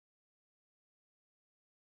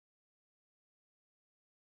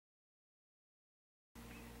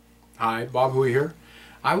Hi, Bob Hooey here.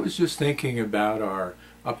 I was just thinking about our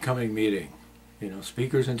upcoming meeting,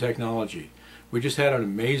 speakers and technology. We just had an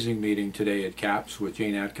amazing meeting today at CAPS with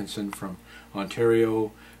Jane Atkinson from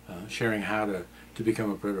Ontario, sharing how to become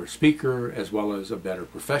a better speaker as well as a better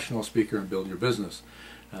professional speaker and build your business.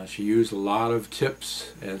 She used a lot of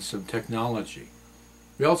tips and some technology.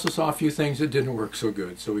 We also saw a few things that didn't work so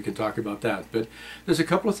good, so we can talk about that. But there's a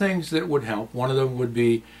couple of things that would help. One of them would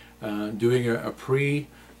be doing a pre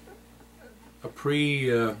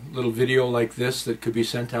little video like this that could be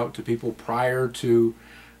sent out to people prior to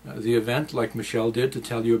the event, like Michelle did, to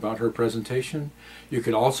tell you about her presentation. You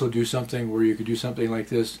could also do something where you could do something like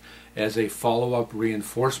this as a follow-up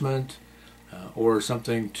reinforcement or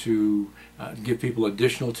something to give people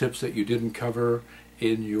additional tips that you didn't cover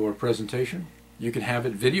in your presentation. You can have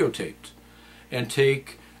it videotaped and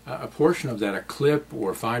take a portion of that, a clip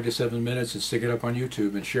or 5 to 7 minutes, and stick it up on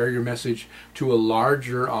YouTube and share your message to a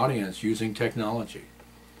larger audience using technology.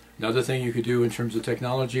 Another thing you could do in terms of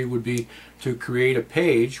technology would be to create a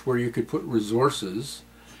page where you could put resources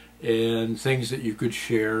and things that you could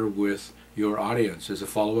share with your audience as a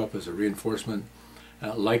follow-up, as a reinforcement,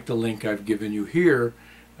 like the link I've given you here,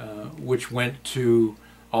 which went to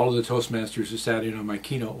all of the Toastmasters who sat in on my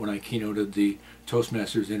keynote when I keynoted the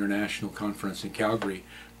Toastmasters International Conference in Calgary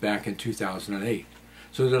back in 2008.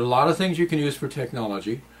 So there are a lot of things you can use for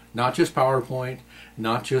technology, not just PowerPoint,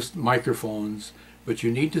 not just microphones, but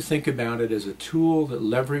you need to think about it as a tool that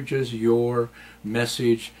leverages your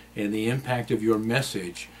message and the impact of your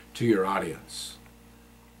message to your audience.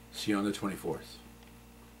 See you on the 24th.